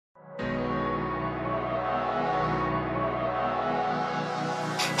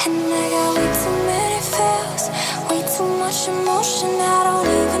And I got way too many feels, way too much emotion, I don't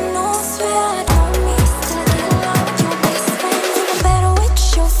even know it's real. I don't need to get along with your best friend, even better with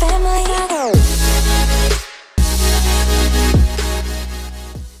your family.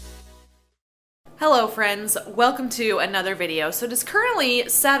 Hello friends, welcome to another video. So it is currently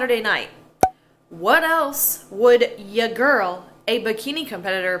Saturday night. What else would ya girl, a bikini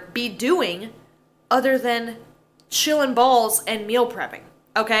competitor, be doing other than chilling balls and meal prepping?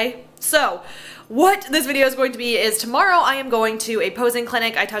 Okay, so what this video is going to be is tomorrow I am going to a posing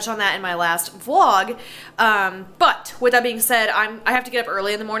clinic. I touched on that in my last vlog, but with that being said, I have to get up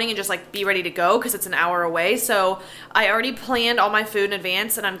early in the morning and just like be ready to go because it's an hour away. So I already planned all my food in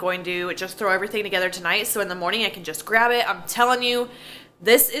advance and I'm going to just throw everything together tonight so in the morning I can just grab it. I'm telling you,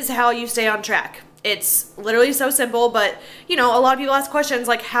 this is how you stay on track. It's literally so simple, but you know, a lot of people ask questions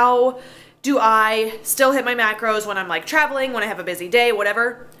like, how do I still hit my macros when I'm like traveling, when I have a busy day,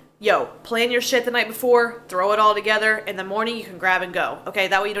 whatever? Yo, plan your shit the night before, throw it all together. In the morning, you can grab and go. Okay,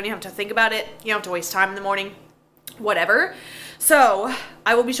 that way you don't even have to think about it. You don't have to waste time in the morning, whatever. So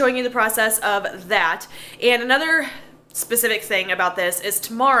I will be showing you the process of that. And another specific thing about this is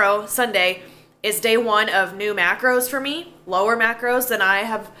tomorrow, Sunday, is day one of new macros for me, lower macros than I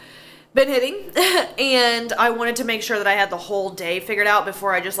have been hitting, and I wanted to make sure that I had the whole day figured out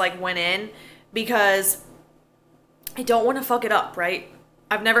before I just like went in, because I don't want to fuck it up, right?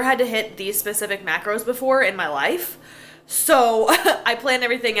 I've never had to hit these specific macros before in my life, so I planned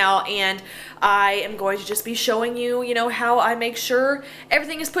everything out, and I am going to just be showing you, you know, how I make sure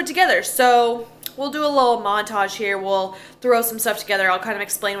everything is put together. So we'll do a little montage here, we'll throw some stuff together, I'll kind of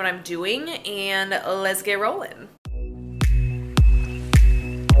explain what I'm doing, and let's get rolling.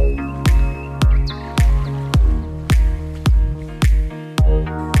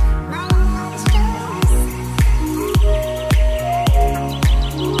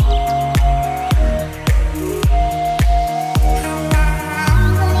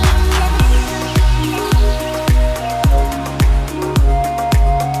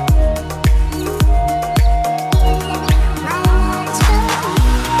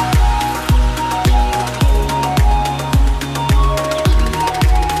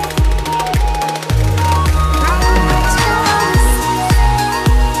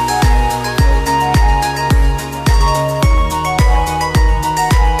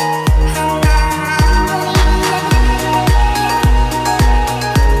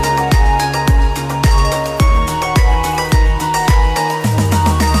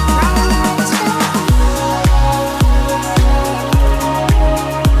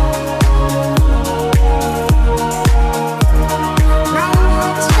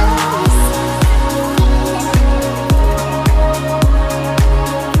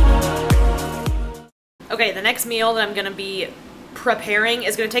 Okay, the next meal that I'm going to be preparing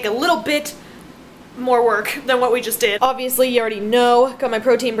is going to take a little bit more work than what we just did. Obviously, you already know, got my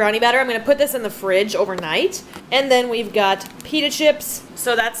protein brownie batter. I'm going to put this in the fridge overnight. And then we've got pita chips.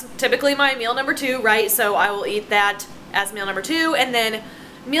 So that's typically my meal number 2, right? So I will eat that as meal number 2. And then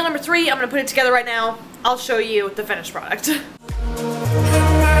meal number 3, I'm going to put it together right now. I'll show you the finished product.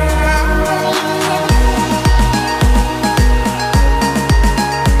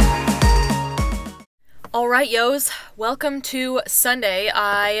 Alright, yos, welcome to Sunday.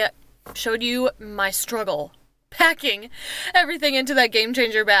 I showed you my struggle packing everything into that Game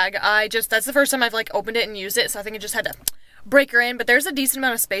Changer bag. That's the first time I've like opened it and used it, so I think I just had to break her in, but there's a decent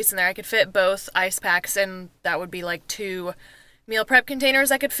amount of space in there. I could fit both ice packs, and that would be like 2 meal prep containers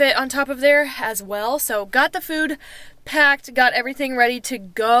I could fit on top of there as well. So got the food packed, got everything ready to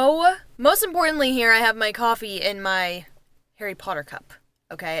go. Most importantly here, I have my coffee in my Harry Potter cup,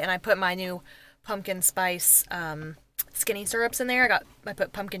 okay, and I put my new pumpkin spice skinny syrups in there. I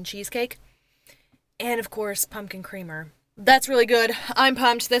put pumpkin cheesecake and of course pumpkin creamer. That's really good. I'm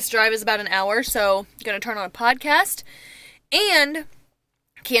pumped. This drive is about an hour, so I'm gonna turn on a podcast. And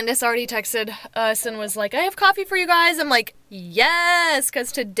Candace already texted us and was like, I have coffee for you guys. I'm like, yes,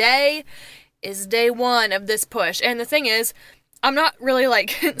 because today is day 1 of this push. And the thing is, I'm not really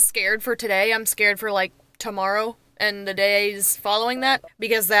like scared for today. I'm scared for like tomorrow and the days following that,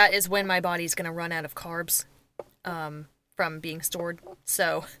 because that is when my body's gonna run out of carbs from being stored.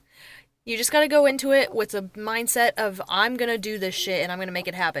 So you just gotta go into it with a mindset of, I'm gonna do this shit and I'm gonna make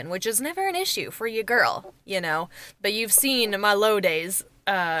it happen, which is never an issue for you girl, you know. But you've seen my low days,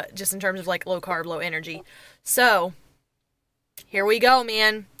 just in terms of like low carb, low energy. So here we go,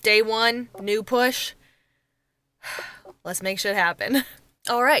 man. Day 1, new push. Let's make shit happen.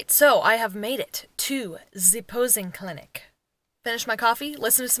 Alright, so I have made it to the posing clinic. Finished my coffee,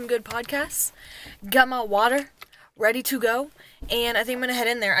 listened to some good podcasts, got my water, ready to go, and I think I'm gonna head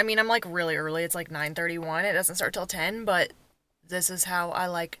in there. I mean, I'm like really early. It's like 9:31. It doesn't start till 10, but this is how I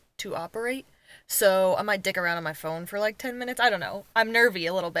like to operate. So I might dick around on my phone for like 10 minutes. I don't know. I'm nervy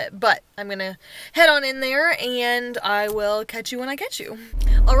a little bit, but I'm gonna head on in there and I will catch you when I catch you.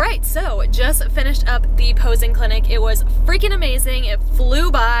 All right, so just finished up the posing clinic. It was freaking amazing. It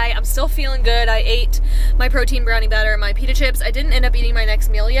flew by. I'm still feeling good. I ate my protein brownie batter and my pita chips. I didn't end up eating my next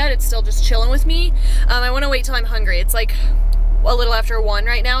meal yet. It's still just chilling with me. I want to wait till I'm hungry. It's like a little after 1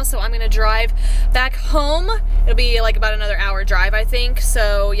 right now, so I'm gonna drive back home. It'll be like about another hour drive, I think.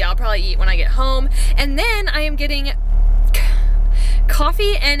 So yeah, I'll probably eat when I get home. And then I am getting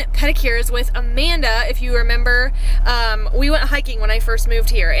coffee and pedicures with Amanda. If you remember, we went hiking when I first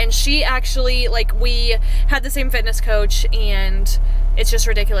moved here, and she actually, like, we had the same fitness coach, and it's just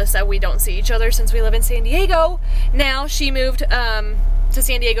ridiculous that we don't see each other since we live in San Diego. Now, she moved to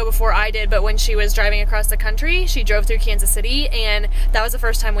San Diego before I did, but when she was driving across the country, she drove through Kansas City, and that was the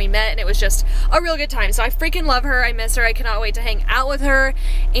first time we met, and it was just a real good time. So I freaking love her. I miss her. I cannot wait to hang out with her.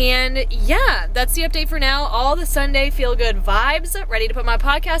 And yeah, that's the update for now. All the Sunday feel-good vibes. Ready to put my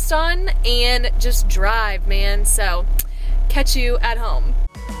podcast on and just drive, man. So catch you at home.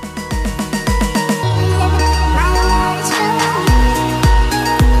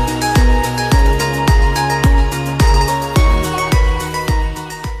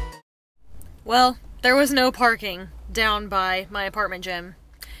 Well, there was no parking down by my apartment gym,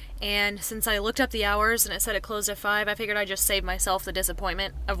 and since I looked up the hours and it said it closed at 5, I figured I'd just save myself the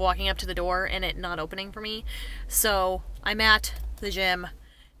disappointment of walking up to the door and it not opening for me. So I'm at the gym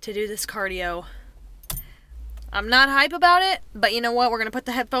to do this cardio. I'm not hype about it, but you know what? We're gonna put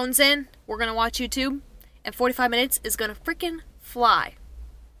the headphones in, we're gonna watch YouTube, and 45 minutes is gonna freaking fly.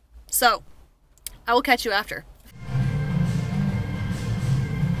 So I will catch you after.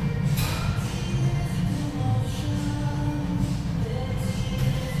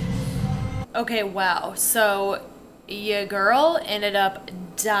 Okay, wow, so your girl ended up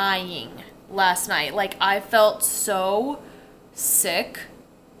dying last night. Like, I felt so sick.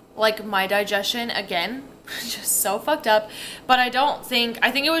 Like, my digestion, again, just so fucked up. But I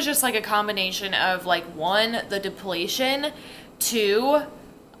think it was just like a combination of, like, 1, the depletion, 2,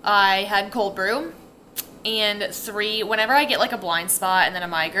 I had cold brew, and 3, whenever I get like a blind spot and then a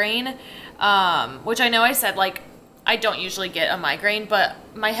migraine, which I know I said, like, I don't usually get a migraine, but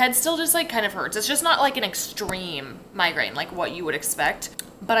my head still just like kind of hurts. It's just not like an extreme migraine like what you would expect,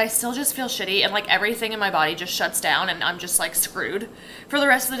 but I still just feel shitty, and like everything in my body just shuts down and I'm just like screwed for the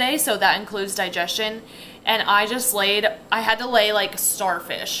rest of the day. So that includes digestion. And I had to lay like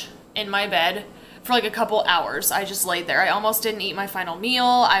starfish in my bed for like a couple hours. I just laid there. I almost didn't eat my final meal.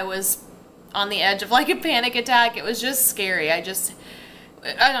 I was on the edge of like a panic attack. It was just scary.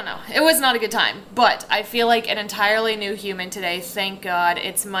 I don't know. It was not a good time, but I feel like an entirely new human today. Thank God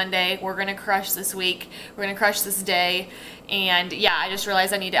it's Monday. We're going to crush this week. We're going to crush this day. And yeah, I just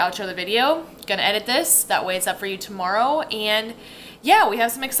realized I need to outro the video. Gonna edit this. That way it's up for you tomorrow. And yeah, we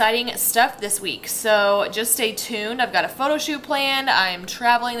have some exciting stuff this week. So just stay tuned. I've got a photo shoot planned. I'm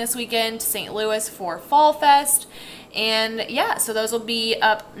traveling this weekend to St. Louis for Fall Fest. And yeah, so those will be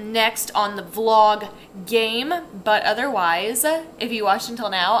up next on the vlog game. But otherwise, if you watched until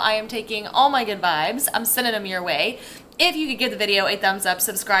now, I am taking all my good vibes. I'm sending them your way. If you could give the video a thumbs up,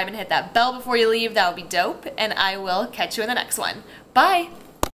 subscribe, and hit that bell before you leave, that would be dope. And I will catch you in the next one. Bye!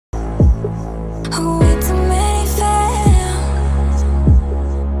 Oh,